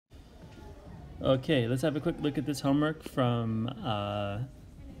Okay, let's have a quick look at this homework from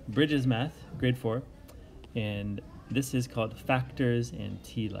Bridges Math, grade 4. And this is called Factors and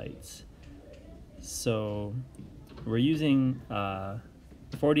Tea Lights. So we're using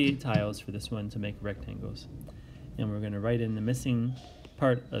 48 tiles for this one to make rectangles. And we're going to write in the missing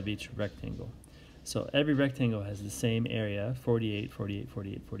part of each rectangle. So every rectangle has the same area, 48, 48,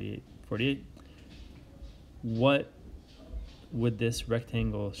 48, 48, 48. What would this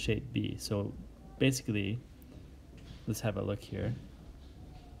rectangle shape be? So basically, let's have a look here.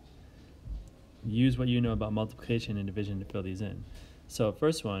 Use what you know about multiplication and division to fill these in. So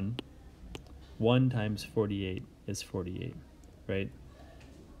first one, 1 times 48 is 48, right?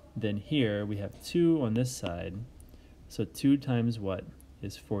 Then here we have 2 on this side. So 2 times what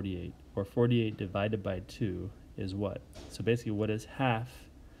is 48? Or 48 divided by 2 is what? So basically, what is half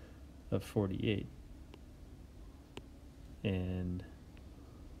of 48? And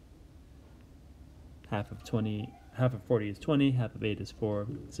half of 40 is 20, half of 8 is 4,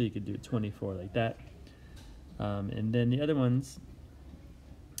 so you could do 24 like that. And then the other ones,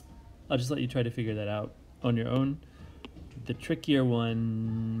 I'll just let you try to figure that out on your own. The trickier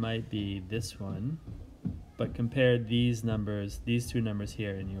one might be this one, but compare these numbers, these two numbers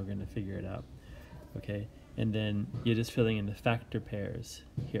here, and you're going to figure it out. Okay, and then you're just filling in the factor pairs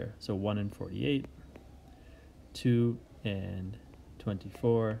here. So 1 and 48, 2 and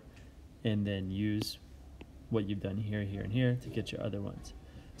 24, and then use what you've done here, here, and here to get your other ones.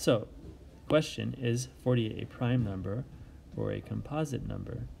 So, question, is 48 a prime number or a composite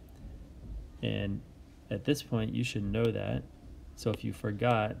number? And at this point, you should know that. So if you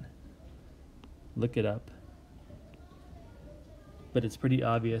forgot, look it up. But it's pretty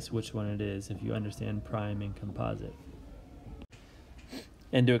obvious which one it is if you understand prime and composite.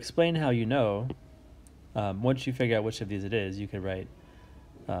 And to explain how you know, once you figure out which of these it is, you could write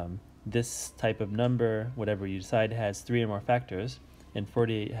this type of number, whatever you decide, has 3 or more factors, and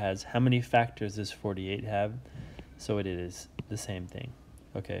 48 has how many factors does 48 have? So it is the same thing.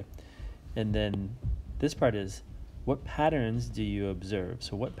 Okay, and then this part is, what patterns do you observe?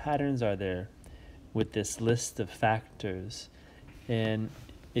 So what patterns are there with this list of factors? And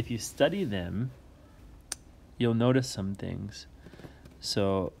if you study them, you'll notice some things.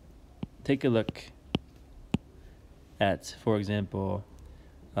 So take a look at, for example,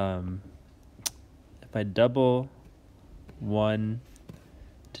 if I double 1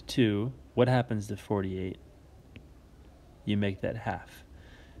 to 2, what happens to 48? You make that half.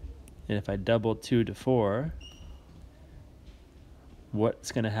 And if I double 2 to 4,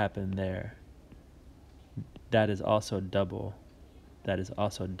 what's going to happen there? That is also double. That is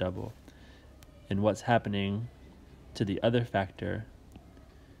also double. And what's happening to the other factor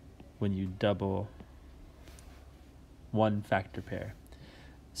when you double one factor pair?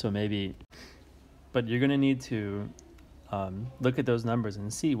 So maybe, but you're going to need to look at those numbers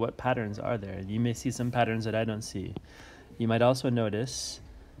and see what patterns are there. You may see some patterns that I don't see. You might also notice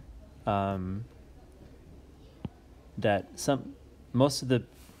that most of the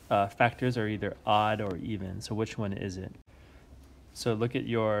factors are either odd or even. So which one is it? So look at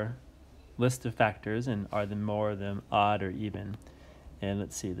your list of factors, and are the more of them odd or even? And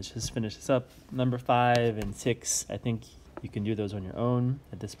let's see, let's just finish this up. Number 5 and 6, I think you can do those on your own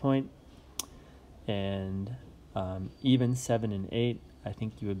at this point. And even 7 and 8, I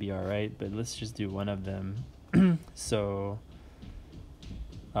think you would be all right, but let's just do one of them. So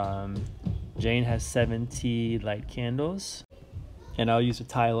Jane has 7 tea light candles, and I'll use a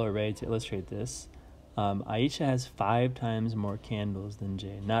tile array to illustrate this. Aisha has 5 times more candles than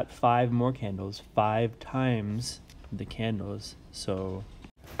Jane. Not 5 more candles, 5 times the candles. So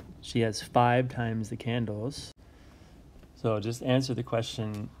she has 5 times the candles. So just answer the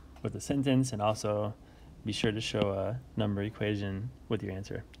question with a sentence, and also be sure to show a number equation with your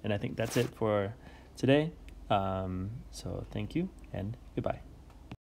answer. And I think that's it for today. So thank you and goodbye.